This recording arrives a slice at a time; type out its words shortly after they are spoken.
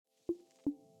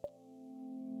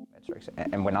metrics.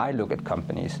 And when I look at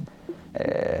companies,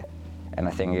 and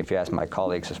I think if you ask my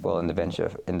colleagues as well in the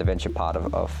venture part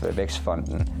of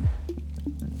Vækstfonden,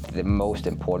 the most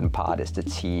important part is the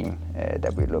team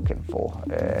that we're looking for.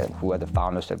 Who are the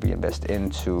founders that we invest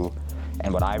into?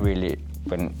 And what I really,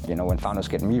 when founders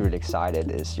get me really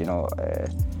excited is,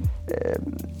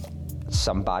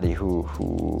 somebody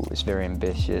who is very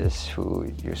ambitious,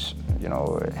 who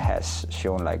has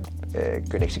shown like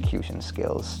good execution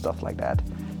skills, stuff like that.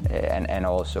 And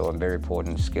also a very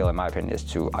important skill, in my opinion,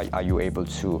 is are you able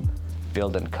to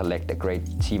build and collect a great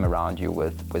team around you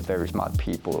with very smart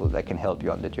people that can help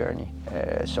you on the journey.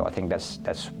 So I think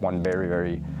that's one very,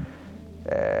 very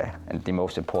and the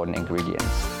most important ingredient.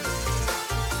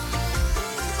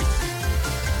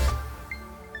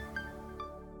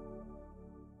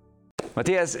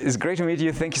 Mathias, it's great to meet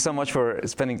you. Thank you so much for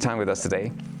spending time with us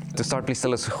today. To start, please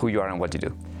tell us who you are and what you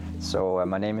do. So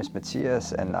my name is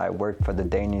Mathias, and I work for the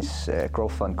Danish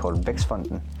growth fund called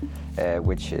Vækstfonden,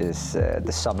 which is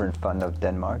the sovereign fund of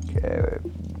Denmark.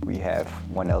 We have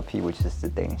one LP, which is the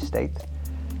Danish state.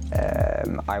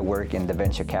 I work in the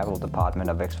venture capital department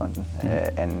of Vækstfonden,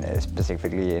 and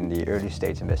specifically in the early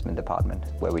stage investment department,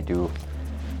 where we do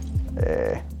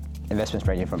investments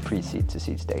ranging from pre-seed to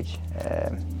seed stage.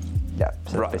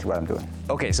 So that's basically what I'm doing.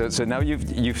 Okay, so now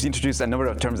you've introduced a number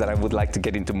of terms that I would like to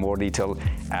get into more detail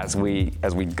as we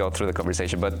go through the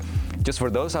conversation. But just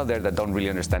for those out there that don't really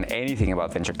understand anything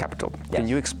about venture capital, can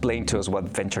you explain to us what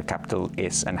venture capital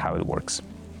is and how it works?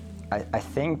 I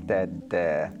think that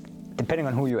depending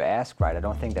on who you ask, right, I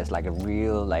don't think there's like a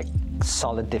real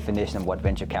solid definition of what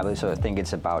venture capital is. So I think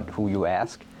it's about who you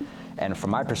ask. And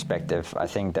from my perspective, I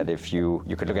think that if you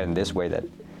could look at it in this way, that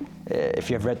if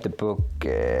you have read the book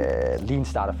Lean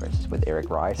Startup, for instance, with Eric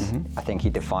Rice, I think he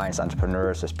defines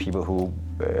entrepreneurs as people who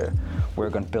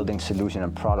work on building solutions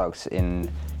and products in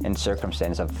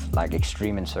circumstances of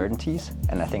extreme uncertainties.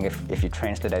 And I think if you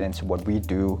translate that into what we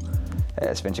do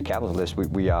as venture capitalists,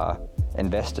 we are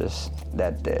investors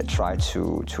that try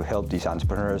to help these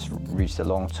entrepreneurs reach the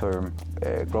long-term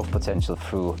growth potential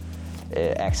through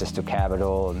access to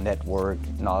capital, network,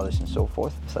 knowledge, and so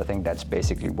forth. So I think that's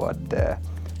basically what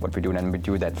we do, and we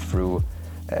do that through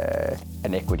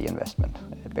an equity investment,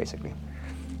 basically.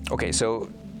 Okay, so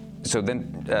then,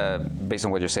 based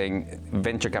on what you're saying,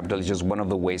 venture capital is just one of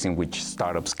the ways in which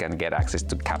startups can get access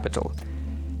to capital.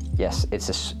 Yes,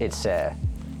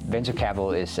 venture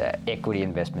capital is equity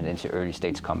investment into early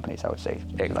stage companies, I would say.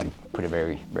 Put it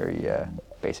very, very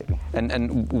basically.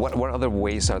 And what other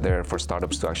ways are there for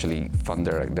startups to actually fund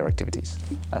their activities?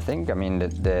 I think,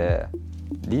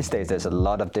 these days there's a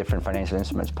lot of different financial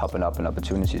instruments popping up and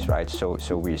opportunities, right? So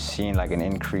we've seen an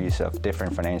increase of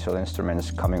different financial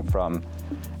instruments coming from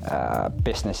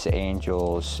business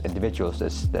angels, individuals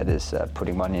that is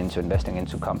putting money into investing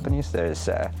into companies. There's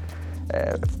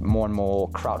more and more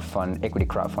equity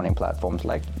crowdfunding platforms,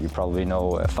 like you probably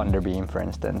know Funderbeam, for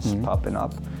instance, popping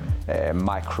up.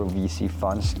 Micro VC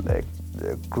funds,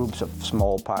 groups of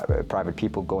small private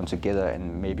people going together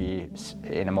and maybe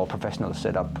in a more professional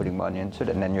setup putting money into it.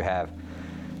 And then you have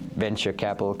venture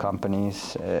capital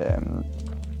companies.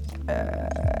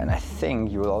 And I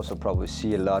think you will also probably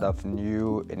see a lot of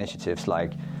new initiatives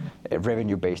like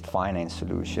revenue-based finance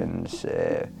solutions,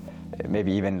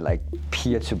 maybe even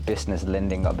peer-to-business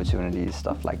lending opportunities,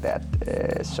 stuff like that.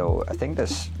 So I think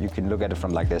you can look at it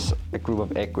from there's a group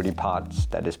of equity parts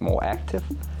that is more active,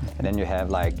 and then you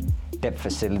have debt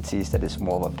facilities that is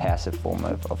more of a passive form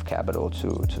of capital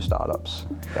to startups.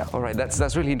 Yeah. All right,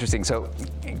 that's really interesting. So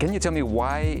can you tell me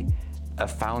why a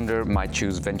founder might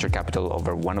choose venture capital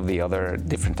over one of the other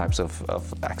different types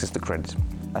of access to credit?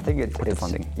 I think it's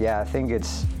funding. Yeah, I think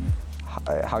it's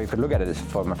how you could look at it is,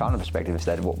 from a founder perspective, is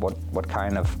that what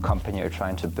kind of company you're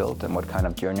trying to build and what kind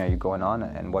of journey are you going on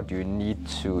and what do you need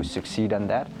to succeed on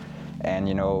that. And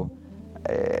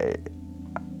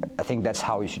I think that's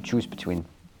how you should choose between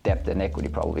debt and equity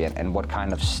probably, and what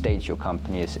kind of stage your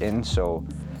company is in. So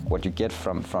what you get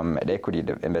from an equity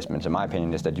investment, in my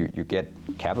opinion, is that you get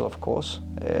capital, of course,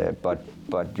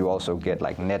 but you also get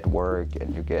network,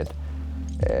 and you get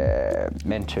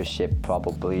mentorship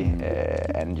probably,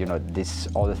 and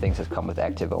all the things that come with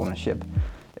active ownership.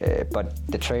 But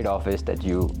the trade-off is that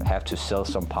you have to sell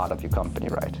some part of your company,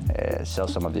 right? Sell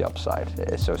some of the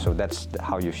upside. So that's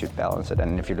how you should balance it.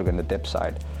 And if you look on the debt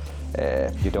side,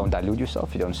 you don't dilute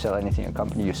yourself, you don't sell anything in a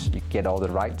company, you get all the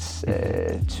rights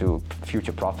to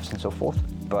future profits and so forth.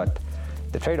 But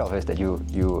the trade-off is that you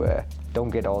don't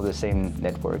get all the same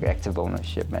network, active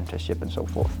ownership, mentorship, and so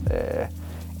forth.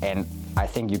 And I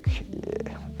think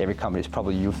every company has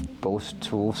probably used both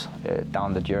tools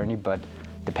down the journey, but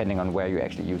depending on where you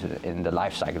actually use it in the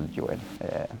life cycle that you're in.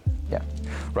 Yeah.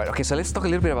 Right. Okay. So let's talk a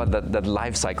little bit about that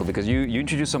life cycle, because you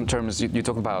introduced some terms. You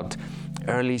talk about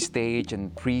early stage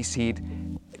and pre-seed.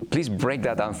 Please break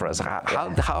that down for us.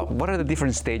 What are the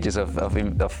different stages of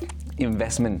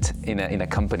investment in a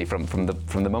company from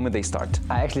the moment they start?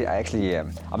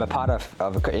 I'm a part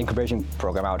of an incubation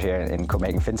program out here in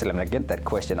Copenhagen, Finland, and I get that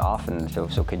question often.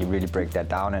 So can you really break that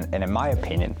down? And in my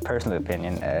opinion, personal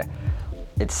opinion,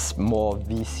 it's more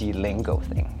VC lingo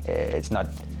thing. It's not.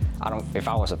 If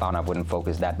I was a founder, I wouldn't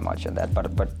focus that much on that.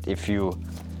 But if you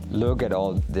look at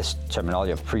all this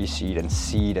terminology of pre-seed and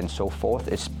seed and so forth,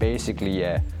 it's basically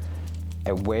a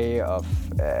way of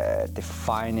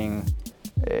defining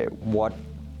what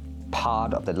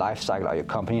part of the life cycle of your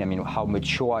company. I mean, how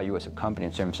mature are you as a company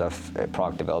in terms of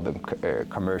product development,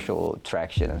 commercial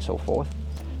traction, and so forth.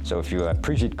 So if you're a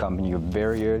pre-seed company, you're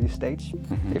very early stage.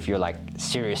 Mm-hmm. If you're like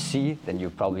Series C, then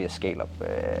you're probably a scale-up.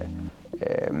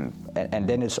 And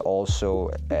then it's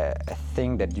also a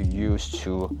thing that you use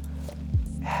to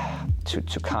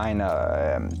kind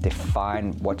of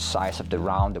define what size of the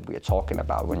round that we are talking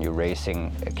about when you're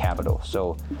raising capital.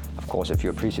 So, of course, if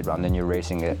you're a pre-seed round, then you're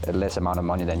raising a less amount of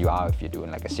money than you are if you're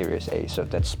doing like a Series A. So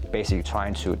that's basically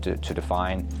trying to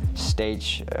define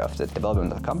stage of the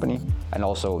development of the company and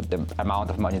also the amount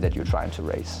of money that you're trying to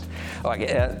raise.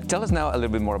 Okay, tell us now a little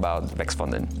bit more about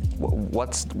Vækstfonden.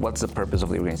 What's the purpose of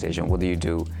the organization? What do you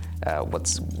do?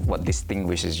 What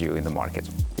distinguishes you in the market?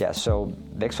 Yeah, so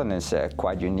Vækstfonden is a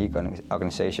quite unique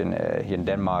organization here in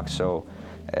Denmark. So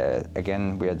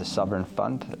again, we are the sovereign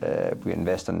fund. We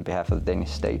invest on behalf of the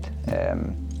Danish state.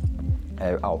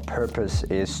 Our purpose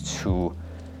is to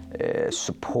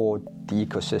support the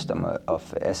ecosystem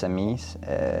of SMEs,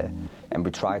 and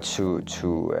we try to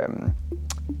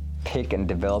pick and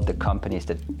develop the companies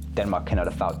that Denmark cannot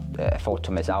afford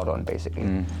to miss out on, basically.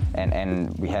 Mm.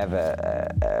 And we have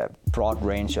a broad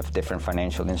range of different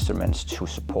financial instruments to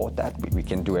support that. We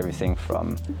can do everything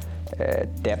from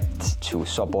debt to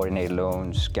subordinated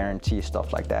loans, guarantee,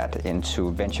 stuff like that,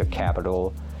 into venture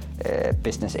capital,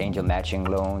 business angel matching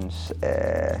loans.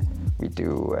 We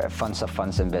do funds of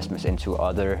funds investments into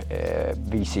other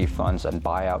VC funds and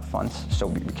buyout funds. So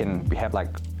we have like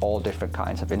all different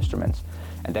kinds of instruments.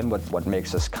 And then what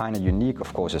makes us kind of unique,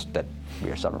 of course, is that we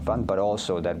are a sovereign fund, but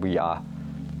also that we are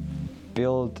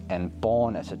built and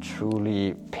born as a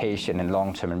truly patient and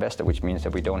long-term investor, which means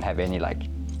that we don't have any like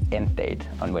end date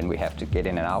on when we have to get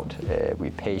in and out.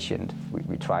 We're patient.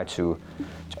 We try to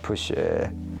push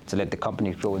to let the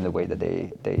company grow in the way that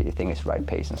they think is right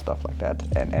pace and stuff like that.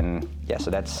 And yeah,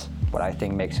 so that's what I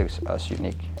think makes us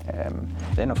unique.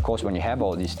 Then of course, when you have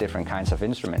all these different kinds of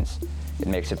instruments, it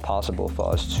makes it possible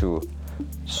for us to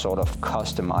sort of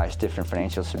customize different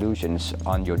financial solutions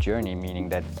on your journey, meaning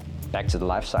that back to the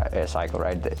life cycle,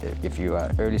 right? If you are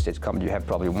an early stage company, you have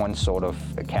probably one sort of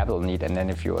capital need, and then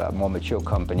if you're a more mature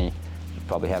company, you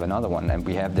probably have another one, and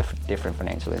we have different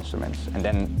financial instruments. And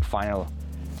then final,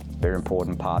 very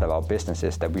important part of our business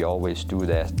is that we always do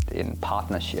that in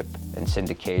partnership and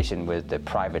syndication with the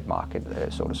private market,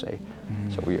 so to say.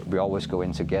 Mm-hmm. So we always go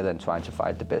in together and try to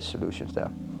find the best solutions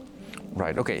there.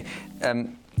 Right, okay.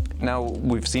 Now,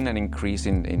 we've seen an increase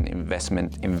in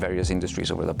investment in various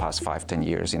industries over the past 5-10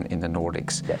 years in the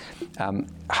Nordics. Yes.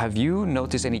 Have you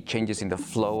noticed any changes in the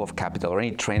flow of capital or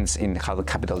any trends in how the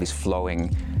capital is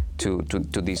flowing to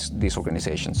these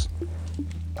organizations?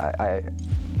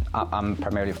 I'm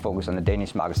primarily focused on the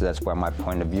Danish market, so that's where my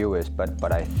point of view is.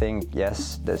 But I think,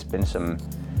 yes, there's been some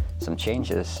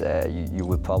changes. You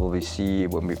will probably see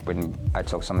when I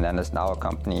talk to some analysts in our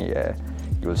company,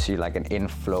 you will see like an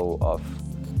inflow of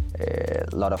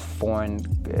a lot of foreign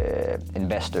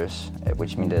investors,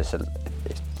 which means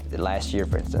last year,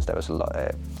 for instance, there was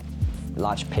a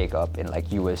large pickup in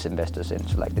like US investors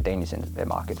into like the Danish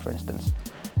market, for instance.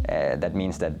 That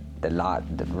means that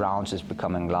the rounds is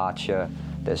becoming larger.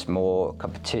 There's more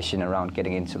competition around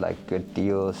getting into like good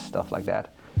deals, stuff like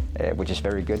that, which is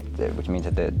very good, which means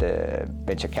that the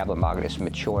venture capital market is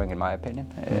maturing, in my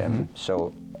opinion.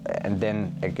 Mm-hmm. And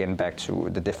then again, back to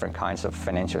the different kinds of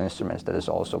financial instruments that is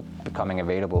also becoming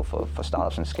available for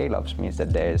startups and scale-ups, means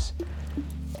that there's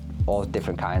all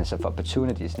different kinds of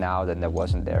opportunities now than there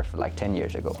wasn't there for like 10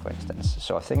 years ago, for instance.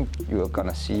 So I think you're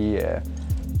gonna see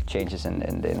changes in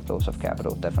the inflows of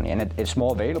capital, definitely. And it's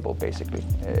more available, basically,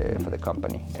 for the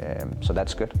company. So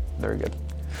that's good, very good.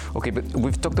 Okay, but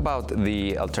we've talked about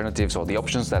the alternatives or the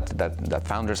options that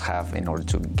founders have in order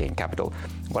to gain capital.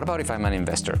 What about if I'm an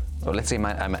investor? Or let's say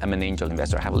I'm an angel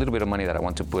investor. I have a little bit of money that I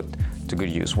want to put to good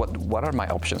use. What are my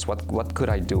options? What could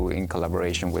I do in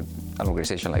collaboration with an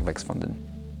organization like Vækstfonden?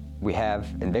 we have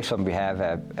in Vækstfonden we have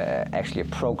actually a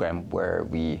program where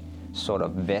we sort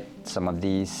of vet some of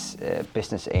these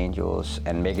business angels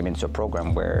and make them into a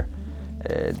program where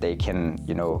they can,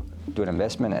 do an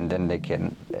investment and then they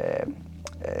can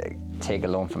take a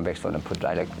loan from Vækstfonden and put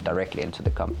directly into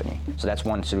the company. So that's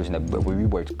one solution that we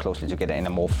work closely together in a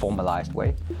more formalized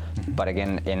way. But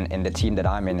again, in the team that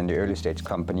I'm in the early stage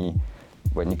company,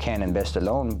 when you can't invest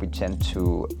alone, we tend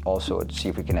to also see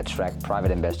if we can attract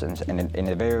private investors. And in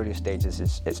the very early stages,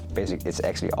 it's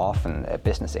actually often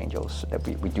business angels that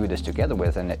we do this together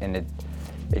with, and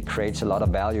it creates a lot of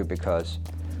value because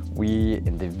we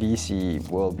in the VC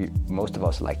world, most of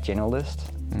us are like generalists,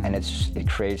 and it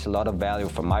creates a lot of value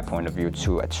from my point of view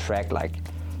to attract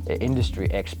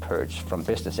industry experts from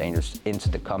business angels into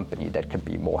the company that could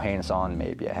be more hands-on,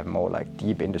 maybe have more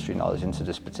deep industry knowledge into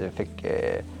the specific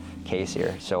case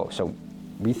here. So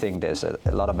we think there's a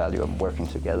lot of value of working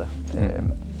together.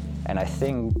 And I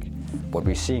think what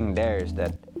we're seeing there is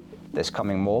that there's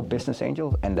coming more business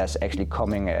angels, and that's actually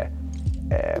coming a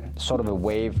sort of a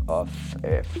wave of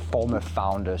former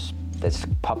founders that's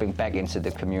popping back into the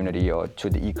community or to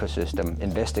the ecosystem,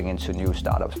 investing into new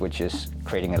startups, which is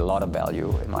creating a lot of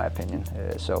value, in my opinion.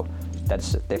 So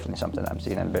that's definitely something I'm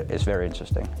seeing, and it's very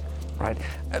interesting. Right.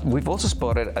 We've also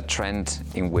spotted a trend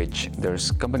in which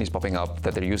there's companies popping up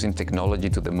that they're using technology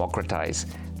to democratize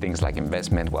things like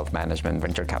investment, wealth management,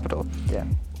 venture capital. Yeah.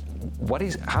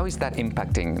 How is that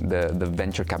impacting the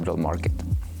venture capital market?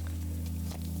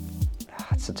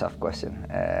 It's a tough question.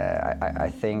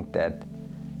 I think that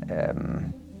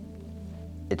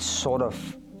it's sort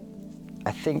of,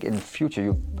 I think in the future,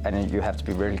 you have to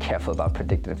be really careful about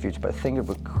predicting the future, but I think it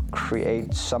will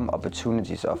create some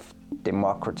opportunities of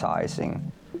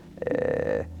democratizing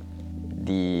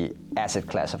the asset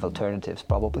class of alternatives,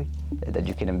 probably, that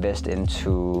you can invest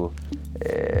into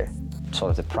sort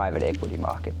of the private equity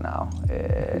market now.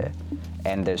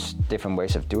 And there's different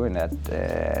ways of doing that,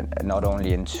 not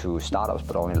only into startups,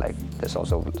 but there's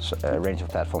also a range of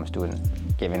platforms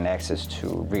giving access to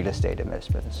real estate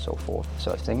investment and so forth.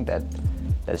 So I think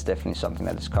that's definitely something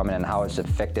that is coming, and how it's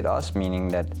affected us, meaning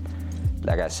that,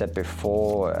 like I said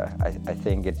before, I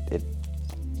think it's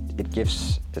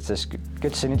this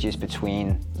good synergies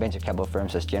between venture capital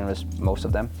firms as generous, most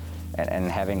of them,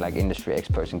 and having industry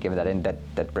experts and giving that in,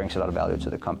 that brings a lot of value to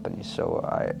the company. So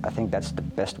I think that's the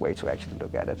best way to actually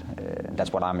look at it.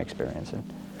 That's what I'm experiencing.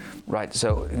 Right.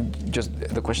 So just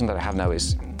the question that I have now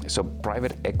is, so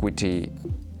private equity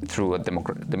through a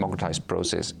democratized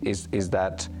process, is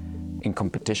that in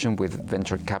competition with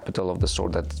venture capital of the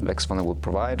sort that Vækstfonden will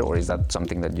provide, or is that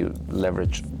something that you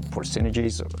leverage for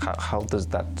synergies? How does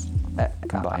that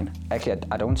combine? Actually,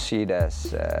 I don't see it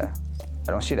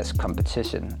as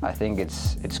competition. I think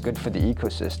it's good for the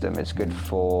ecosystem. It's good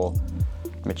for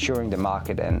maturing the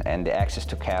market and the access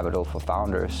to capital for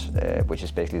founders, which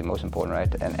is basically the most important,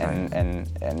 right? And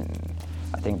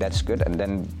I think that's good. And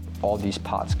then all these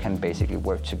parts can basically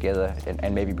work together,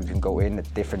 and maybe we can go in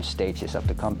at different stages of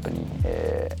the company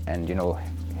and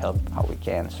help how we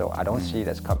can. So I don't see it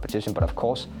as competition, but of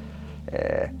course,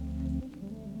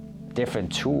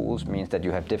 different tools means that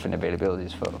you have different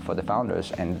availabilities for the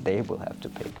founders, and they will have to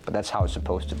pick. But that's how it's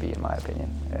supposed to be, in my opinion.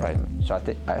 Right. So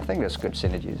I think there's good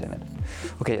synergies in it.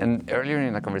 Okay, and earlier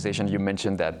in the conversation you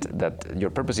mentioned that your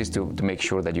purpose is to make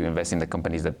sure that you invest in the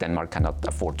companies that Denmark cannot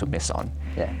afford to miss on.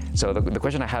 Yeah. So the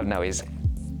question I have now is,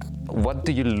 what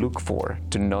do you look for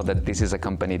to know that this is a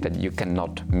company that you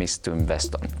cannot miss to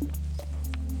invest on?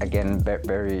 Again,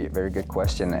 very, very good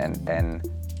question, and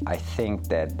I think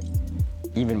that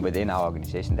even within our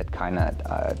organization, that kind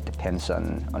of depends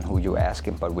on who you're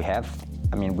asking. But we are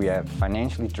a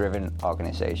financially driven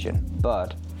organization,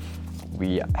 but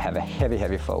we have a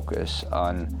heavy focus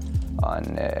on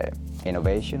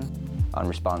innovation, on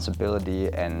responsibility,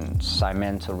 and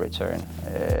environmental return.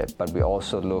 But we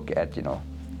also look at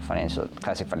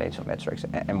classic financial metrics.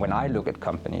 And when I look at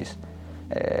companies,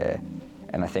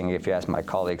 and I think if you ask my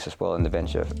colleagues as well in the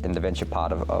venture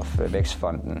part of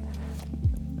Vækstfonden,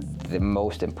 the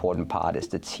most important part is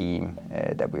the team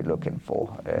that we're looking for.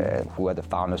 Who are the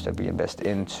founders that we invest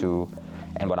into?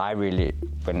 And what I really,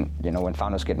 when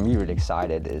founders get me really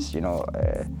excited is,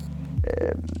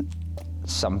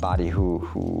 somebody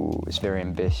who is very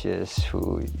ambitious,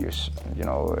 who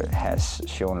has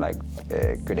shown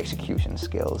good execution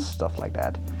skills, stuff like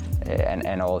that.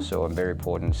 And also a very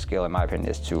important skill, in my opinion,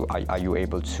 is are you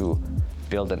able to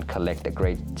build and collect a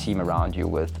great team around you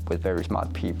with very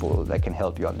smart people that can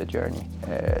help you on the journey.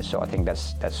 So I think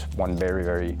that's one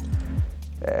very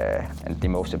and the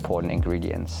most important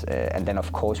ingredients. And then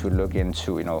of course we look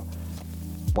into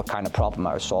what kind of problem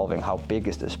are you solving? How big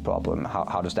is this problem?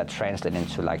 How does that translate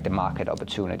into like the market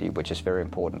opportunity, which is very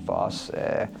important for us.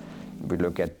 We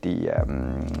look at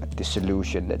the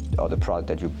solution or the product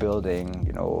that you're building.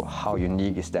 You know, how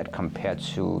unique is that compared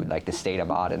to like the state of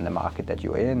art in the market that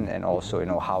you're in, and also, you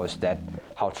know, how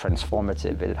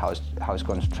transformative it is, how it's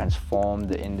going to transform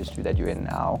the industry that you're in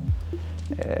now.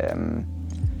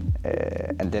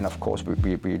 And then of course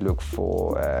we look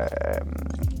for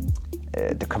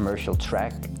the commercial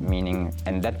track, meaning,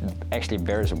 and that actually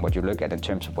varies on what you look at in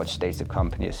terms of what stage the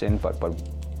company is in. But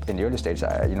in the early stages,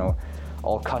 you know,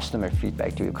 all customer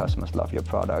feedback. Do your customers love your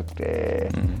product?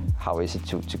 How is it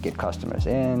to get customers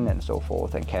in, and so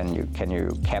forth? And can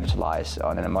you capitalize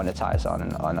on and monetize on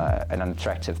an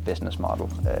attractive business model?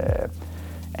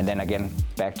 And then again,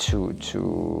 back to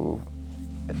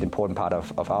the important part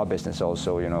of our business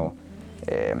also, you know,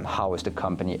 how is the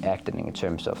company acting in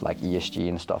terms of like ESG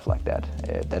and stuff like that?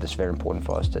 That is very important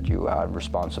for us, that you are a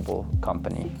responsible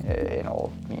company in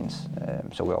all means.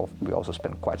 So we also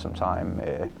spend quite some time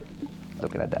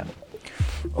looking at that.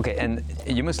 Okay, and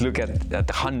you must look at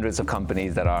the hundreds of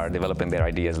companies that are developing their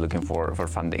ideas, looking for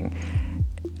funding.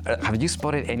 Have you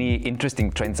spotted any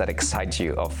interesting trends that excite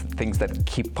you, of things that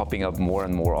keep popping up more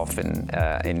and more often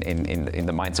in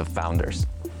the minds of founders?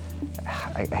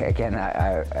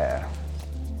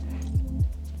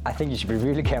 I think you should be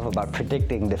really careful about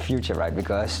predicting the future, right?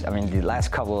 Because, I mean, the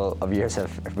last couple of years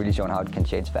have really shown how it can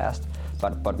change fast.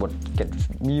 But what gets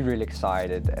me really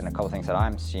excited, and a couple of things that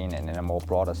I'm seeing in a more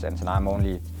broader sense, and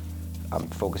I'm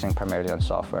focusing primarily on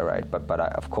software, right? But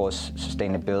of course,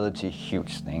 sustainability,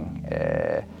 huge thing.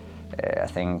 I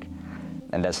think,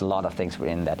 and there's a lot of things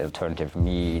within that: alternative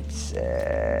meats,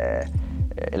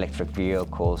 electric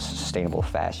vehicles, sustainable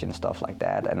fashion, stuff like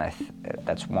that. And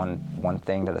that's one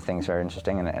thing that I think is very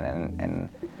interesting, and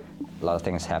a lot of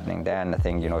things happening there. And I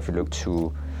think, you know, if you look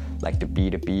to like the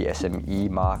B2B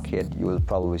SME market, you will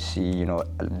probably see, you know,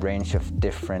 a range of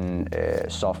different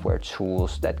software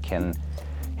tools that can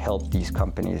help these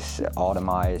companies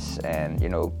automize and, you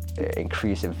know,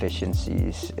 increase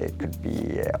efficiencies. It could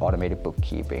be automated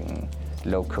bookkeeping,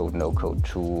 low-code, no-code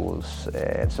tools,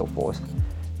 and so forth.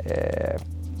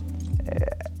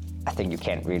 I think you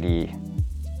can't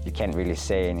really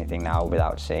say anything now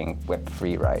without saying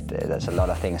Web3, right? There's a lot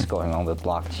of things going on with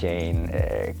blockchain,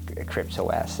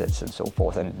 crypto assets, and so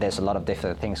forth. And there's a lot of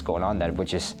different things going on there,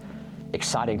 which is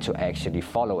exciting to actually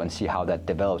follow and see how that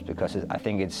develops, because I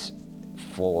think it's,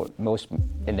 for most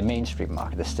in the mainstream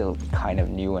market, it's still kind of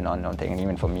new and unknown thing. And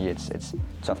even for me, it's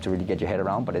tough to really get your head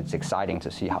around, but it's exciting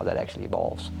to see how that actually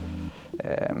evolves.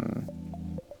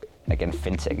 Again,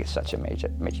 fintech is such a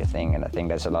major thing, and I think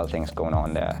there's a lot of things going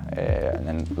on there, and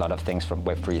then a lot of things from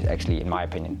Web3 actually, in my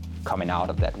opinion, coming out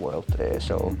of that world.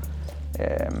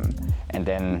 And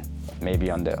then maybe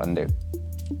on the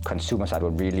consumer side,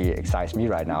 what really excites me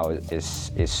right now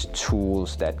is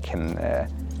tools that can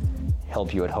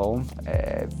help you at home,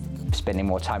 spending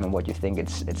more time on what you think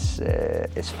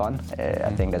it's fun.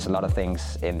 I think there's a lot of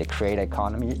things in the creator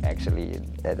economy actually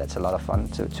that's a lot of fun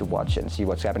to watch and see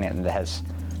what's happening, and that has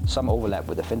some overlap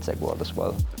with the fintech world as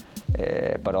well,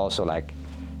 but also like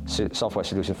software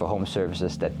solution for home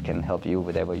services that can help you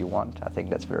whatever you want. I think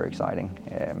that's very exciting.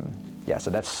 So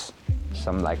that's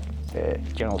some like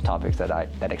general topics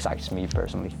that excites me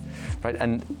personally. Right,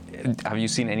 and have you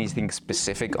seen anything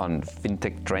specific on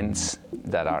fintech trends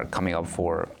that are coming up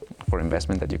for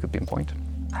investment that you could pinpoint?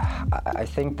 I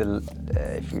think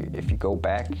if you go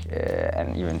back,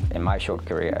 and even in my short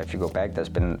career, if you go back, there's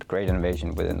been great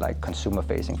innovation within like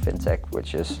consumer-facing fintech,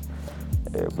 which is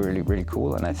really, really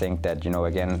cool. And I think that, you know,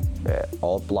 again,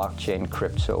 all blockchain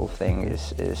crypto thing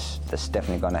that's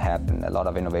definitely going to happen. A lot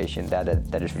of innovation that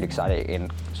is really exciting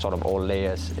in sort of all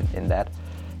layers in that.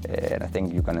 And I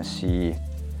think you're going to see,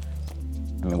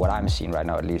 I mean, what I'm seeing right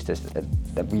now at least is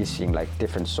that we're seeing like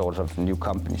different sorts of new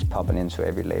companies popping into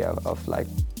every layer of like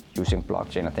using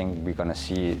blockchain. I think we're going to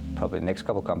see probably the next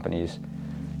couple companies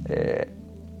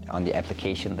on the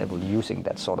application level using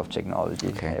that sort of technology,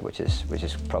 okay. which is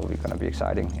probably going to be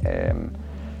exciting.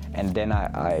 And then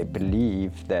I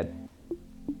believe that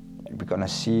we're going to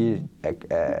see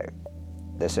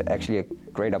there's actually a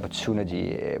great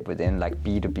opportunity within like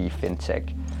B2B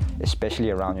fintech, especially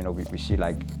around, you know, we see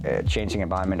like changing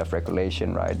environment of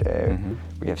regulation, right?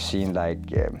 We have seen like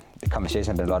the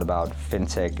conversation has been a lot about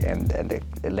fintech and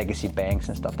the legacy banks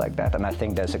and stuff like that. And I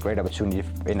think there's a great opportunity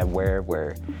in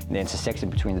where in the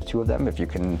intersection between the two of them, if you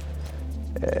can,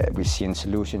 we've seen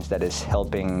solutions that is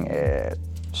helping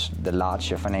the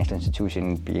larger financial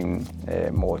institution being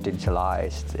more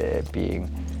digitalized, being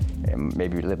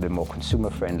maybe a little bit more consumer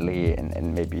friendly,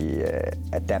 and maybe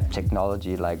adapt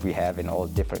technology like we have in all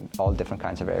different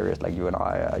kinds of areas like you and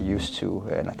I are used to.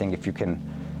 And I think if you can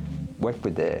work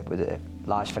with the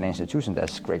large financial institutions,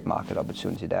 there's great market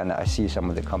opportunity there. And I see some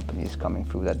of the companies coming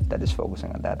through that is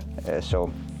focusing on that.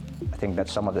 So I think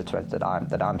that's some of the trends that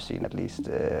I'm seeing, at least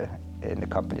in the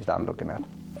companies that I'm looking at.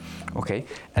 Okay,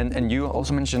 and you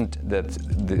also mentioned that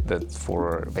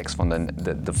for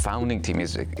Vækstfonden, the founding team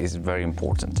is very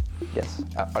important. Yes.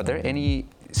 Are there any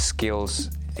skills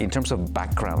in terms of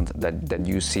background that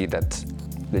you see that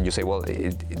you say, well,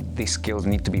 these skills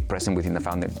need to be present within the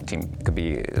founding team? It could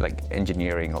be like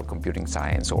engineering or computing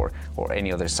science or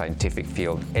any other scientific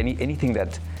field. Anything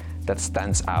that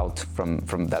stands out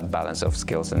from that balance of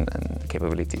skills and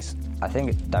capabilities? I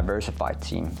think a diversified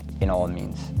team in all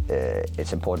means.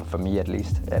 It's important for me, at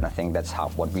least, and I think that's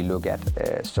what we look at.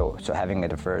 So having a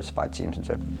diversified team in terms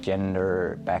of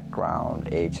gender, background,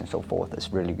 age, and so forth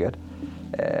is really good,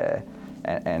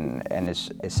 and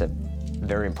it's a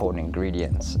very important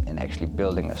ingredient in actually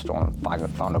building a strong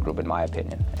founder group, in my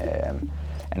opinion.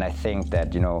 And I think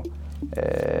that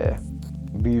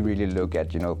we really look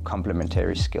at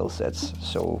complementary skill sets.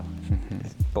 So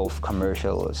both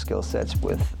commercial skill sets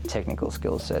with technical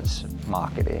skill sets,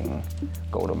 marketing,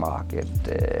 go-to-market,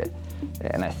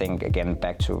 and I think again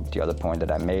back to the other point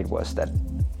that I made was that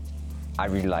I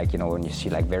really like when you see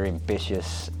like very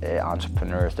ambitious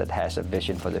entrepreneurs that has a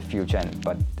vision for the future,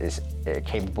 but is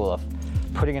capable of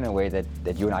putting in a way that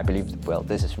you and I believe, well,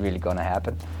 this is really going to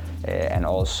happen, and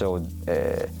also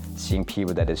seeing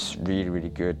people that is really, really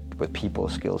good with people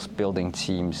skills, building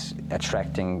teams,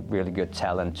 attracting really good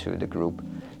talent to the group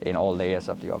in all layers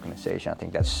of the organization. I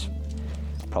think that's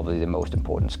probably the most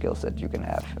important skills that you can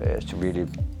have, is to really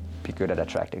be good at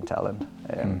attracting talent.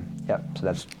 Yeah, so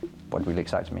that's what really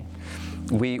excites me.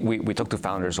 We talk to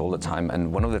founders all the time,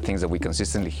 and one of the things that we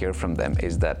consistently hear from them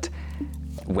is that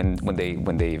when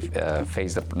they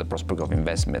face the prospect of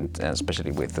investment,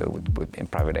 especially with in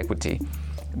private equity,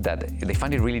 that they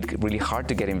find it really hard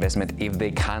to get investment if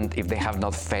they have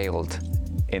not failed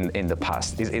in the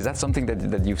past. Is that something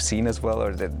that you've seen as well,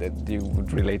 or that you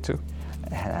would relate to?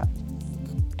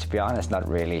 To be honest, not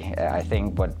really. I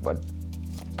think what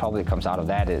probably comes out of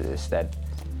that is that,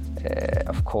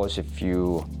 of course, if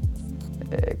you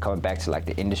coming back to like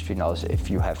the industry knowledge, if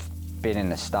you have been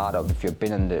in a startup, if you've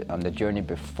been on the journey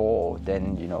before,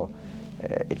 then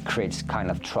it creates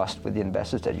kind of trust with the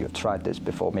investors that you've tried this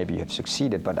before. Maybe you have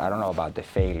succeeded, but I don't know about the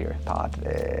failure part.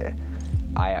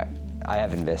 I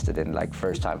have invested in like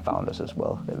first-time founders as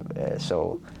well,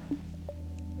 so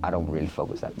I don't really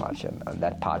focus that much on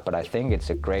that part. But I think it's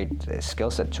a great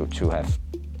skill set to have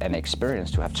an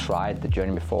experience, to have tried the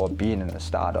journey before, being in a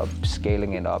startup,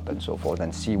 scaling it up and so forth,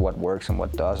 and see what works and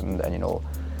what doesn't, and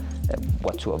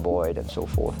what to avoid and so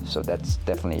forth. So that's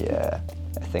definitely a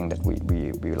thing that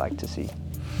we like to see.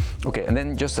 Okay, and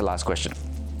then just the last question.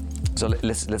 So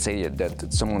let's say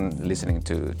that someone listening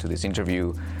to this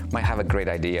interview might have a great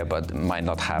idea, but might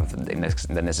not have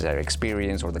the necessary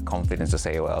experience or the confidence to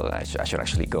say, well, I should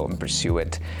actually go and pursue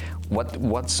it.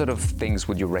 What sort of things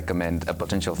would you recommend a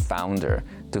potential founder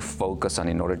to focus on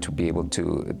in order to be able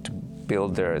to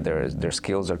build their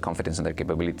skills, their confidence, and their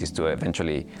capabilities to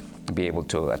eventually be able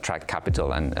to attract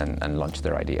capital and launch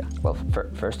their idea? Well,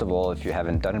 first of all, if you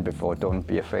haven't done it before, don't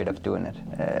be afraid of doing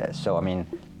it. So I mean,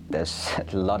 there's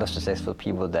a lot of successful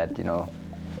people that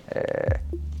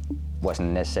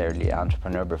wasn't necessarily an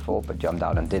entrepreneur before, but jumped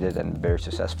out and did it, and very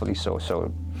successfully.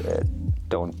 So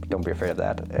don't be afraid of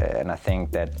that. And I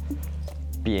think that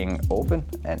being open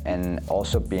and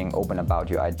also being open about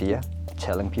your idea,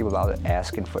 telling people about it,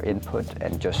 asking for input,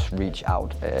 and just reach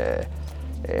out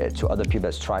to other people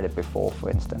that's tried it before, for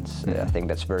instance. I think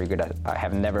that's very good. I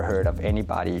have never heard of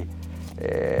anybody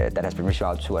that has been reaching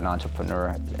out to an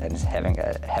entrepreneur and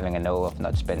having a no of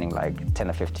not spending like 10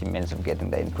 or 15 minutes of getting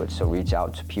the input. So reach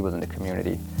out to people in the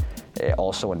community,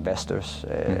 also investors.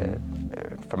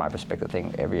 From my perspective, I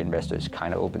think every investor is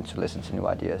kind of open to listen to new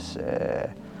ideas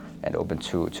and open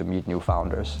to meet new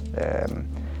founders.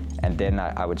 And then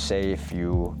I would say if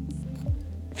you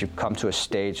come to a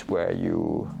stage where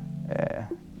you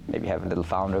maybe have a little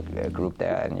founder group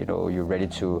there, and you're ready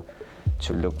to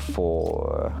look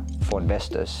for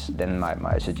investors, then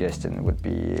my suggestion would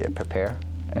be prepare.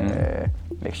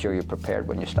 Make sure you're prepared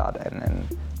when you start, and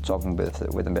talking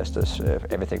with investors,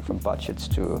 everything from budgets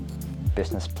to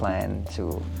business plan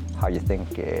to how you think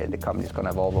the company is going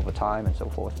to evolve over time and so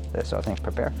forth. So I think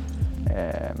prepare.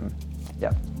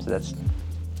 So that's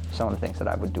some of the things that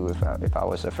I would do if I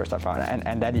was a first-time founder.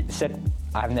 And that said,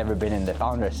 I've never been in the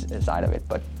founder's side of it,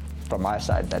 but from my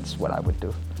side, that's what I would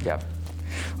do. Yeah.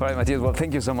 All right, Mathias, well,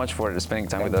 thank you so much for spending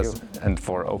time with us and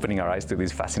for opening our eyes to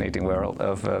this fascinating world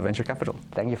of venture capital.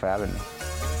 Thank you for having me.